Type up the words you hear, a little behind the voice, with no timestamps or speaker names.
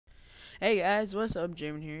Hey guys, what's up?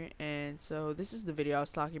 Jamin here, and so this is the video I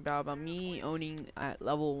was talking about me owning at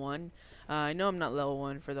level 1. I know I'm not level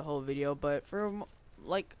 1 for the whole video, but for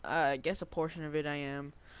I guess a portion of it I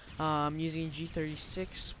am. Using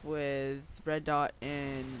G36 with red dot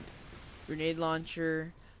and grenade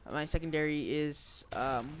launcher. My secondary is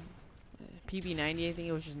PB90, I think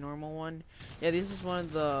it was just normal one. Yeah, this is one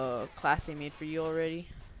of the class they made for you already.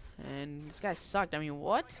 And this guy sucked. I mean,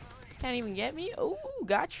 what? Can't even get me? Ooh,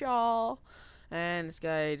 got y'all. And this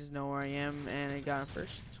guy doesn't know where I am, and I got him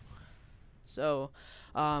first. So,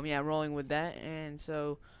 yeah, rolling with that. And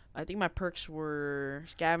so, I think my perks were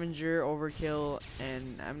Scavenger, Overkill,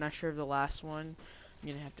 and I'm not sure of the last one. I'm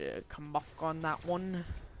gonna have to come back on that one.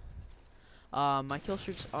 My kill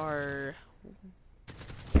streaks are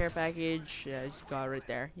Care Package. Yeah, I just got it right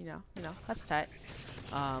there. You know, that's tight.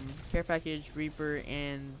 Care Package, Reaper,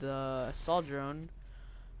 and the Assault Drone.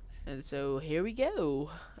 And so here we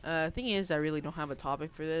go. Thing is, I really don't have a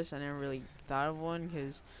topic for this. I never really thought of one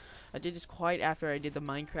because I did this quite after I did the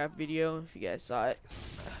Minecraft video. If you guys saw it.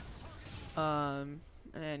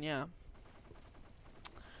 And yeah.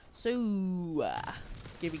 So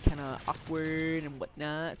gonna be kind of awkward and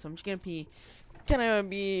whatnot. So I'm just gonna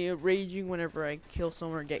be raging whenever I kill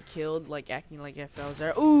someone or get killed, like acting like if I was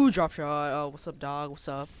there. Ooh, drop shot. Oh, what's up, dog? What's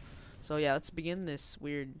up? So yeah, let's begin this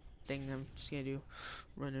weird thing I'm just gonna do.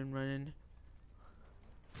 Running.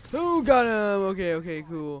 Oh, got him. Okay,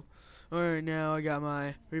 cool. Alright, now I got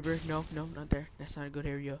my Reaper. No, not there. That's not a good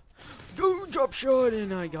area. Go drop shot,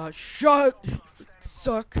 and I got shot. You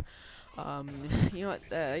suck. You know what?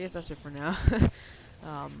 I guess that's it for now.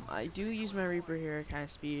 I do use my Reaper here, kind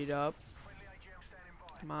of speed it up.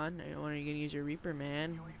 Come on, when are you gonna use your Reaper,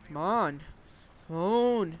 man? Come on.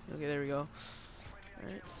 Okay, there we go.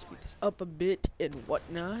 Alright, let's speed this up a bit and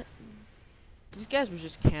whatnot. These guys were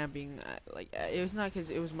just camping. It was not because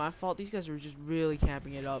it was my fault. These guys were just really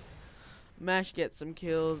camping it up. Managed to get some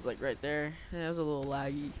kills, like right there. Yeah, it was a little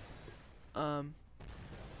laggy.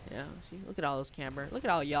 Yeah, see, look at all those campers. Look at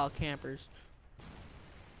all y'all campers.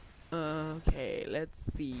 Okay, let's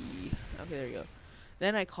see. Okay, there we go.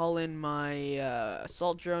 Then I call in my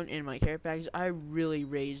assault drone and my care package. I really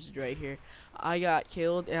raged right here. I got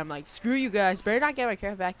killed, and I'm like, screw you guys. Better not get my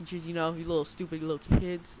care packages, you know, you little stupid little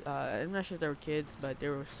kids. I'm not sure if they were kids, but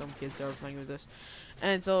there were some kids that were playing with this.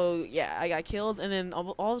 And so, yeah, I got killed, and then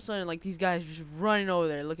all of a sudden, like, these guys just running over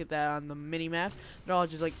there. Look at that on the mini-map. They're all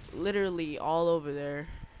just, like, literally all over there.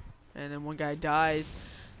 And then one guy dies.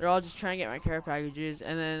 They're all just trying to get my care packages,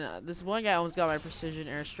 and then this one guy almost got my precision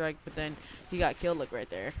airstrike, but then he got killed, like right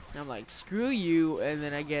there. And I'm like, screw you, and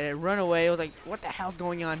then I get it, run away. I was like, what the hell's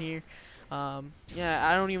going on here? Yeah,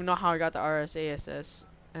 I don't even know how I got the RSASS,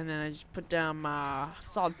 and then I just put down my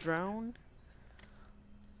assault drone,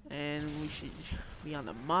 and we should be on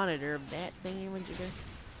the monitor of that thing.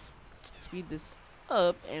 Speed this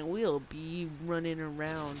up, and we'll be running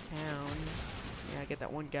around town. Yeah, I get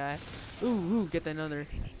that one guy. Ooh, get that another.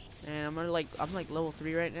 And I'm like level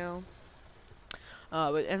 3 right now.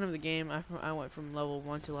 But end of the game, I went from level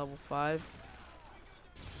 1 to level 5.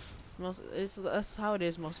 That's how it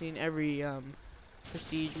is mostly in every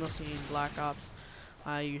Prestige, mostly in Black Ops.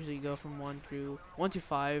 I usually go from 1 to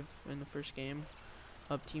 5 in the first game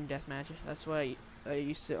of team deathmatch. That's what I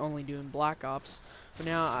used to only do in Black Ops. But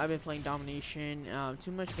now I've been playing Domination.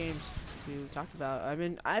 Too much games to talk about.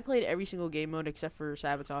 I played every single game mode except for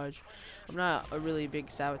Sabotage. I'm not a really big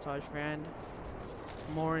Sabotage fan.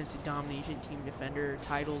 More into Domination, Team Defender,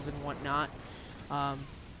 titles and whatnot.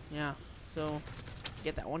 Yeah. So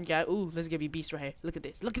get that one guy. Ooh, let's give you beast right here. Look at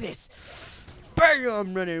this. Look at this. Bang!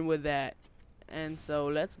 I'm running with that. And so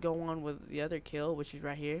let's go on with the other kill, which is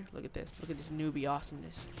right here. Look at this. Look at this newbie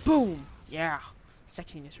awesomeness. Boom! Yeah.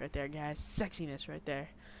 Sexiness right there, guys. Sexiness right there.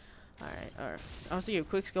 Alright. I was thinking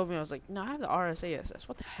quick scoping. I was like, no, I have the RSASS.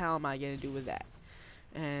 What the hell am I going to do with that?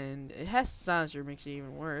 And it has silencer, makes it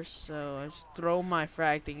even worse. So I just throw my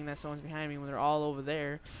frag thinking that someone's behind me when they're all over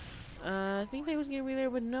there. I think they was going to be there,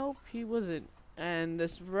 but nope, he wasn't. And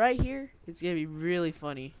this right here, it's going to be really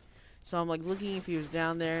funny. So I'm like looking if he was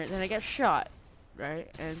down there. And then I get shot. Right?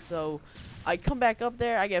 And so I come back up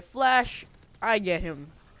there. I get flash. I get him.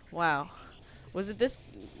 Wow. Was it this,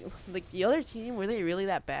 like, the other team, were they really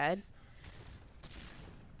that bad?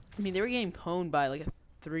 I mean, they were getting pwned by, like,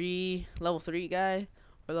 a level 3 guy,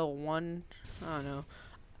 or level 1, I don't know.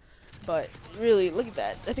 But, really, look at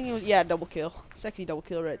that. I think it was, yeah, double kill. Sexy double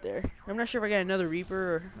kill right there. I'm not sure if I got another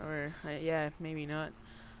Reaper, or yeah, maybe not.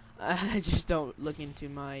 I just don't look into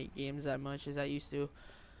my games that much as I used to.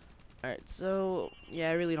 Alright, so,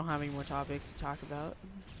 yeah, I really don't have any more topics to talk about.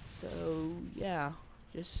 So, yeah.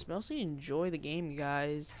 Just mostly enjoy the game,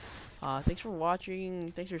 guys. Thanks for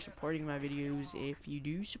watching. Thanks for supporting my videos if you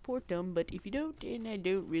do support them. But if you don't, then I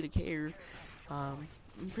don't really care. I'm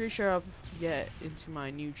pretty sure I'll get into my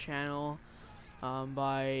new channel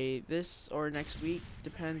by this or next week.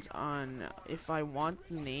 Depends on if I want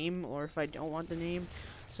the name or if I don't want the name.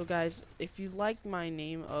 So guys, if you like my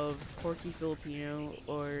name of PorkyFilipino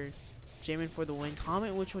or Jamin for the win,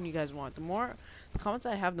 comment which one you guys want. The comments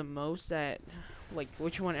I have the most, that like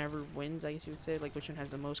which one ever wins, I guess you would say, like which one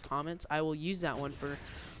has the most comments, I will use that one for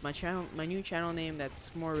my channel, my new channel name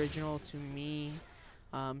that's more original to me.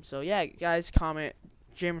 So yeah, guys, comment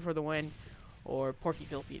Jamin for the win or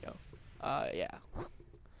PorkyFilipino. Yeah.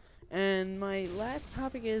 And my last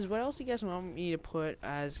topic is, what else do you guys want me to put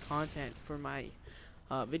as content for my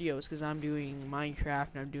videos? Because I'm doing Minecraft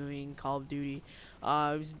and I'm doing Call of Duty.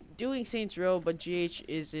 I was doing Saints Row, but GH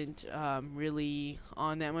isn't really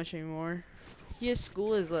on that much anymore. His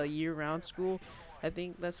school is a year-round school. I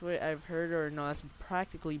think that's what I've heard, or no, that's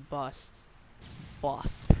practically bust.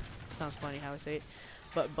 Bust. Sounds funny how I say it.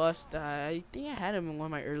 But bust, I think I had him in one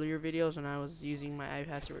of my earlier videos when I was using my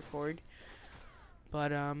iPad to record.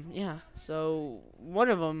 But, yeah, so one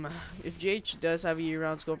of them, if JH does have a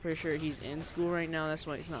year-round school, I'm pretty sure he's in school right now. That's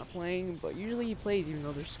why he's not playing, but usually he plays even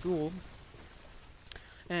though there's school.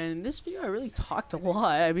 And in this video, I really talked a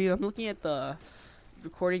lot. I mean, I'm looking at the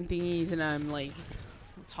recording thingies, and I'm, like,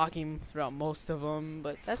 talking throughout most of them,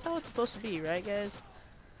 but that's how it's supposed to be, right, guys?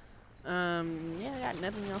 Yeah, I got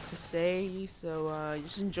nothing else to say, so,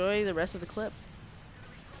 just enjoy the rest of the clip.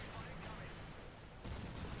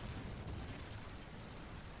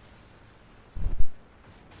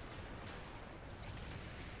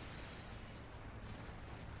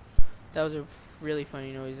 That was a really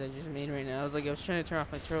funny noise I just made right now. I was trying to turn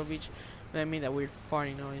off my Turtle Beach, but I made that weird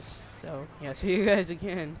farting noise. So, yeah, see you guys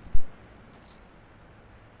again.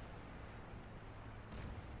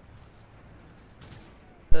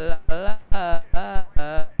 I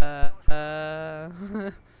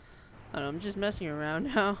don't know, I'm just messing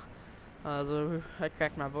around now. So I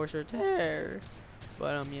cracked my voice right there.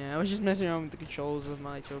 But yeah, I was just messing around with the controls of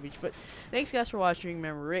my Turtle Beach. But thanks guys for watching.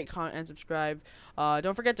 Remember, rate, comment, and subscribe.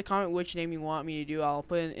 Don't forget to comment which name you want me to do. I'll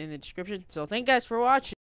put it in the description. So thank you guys for watching.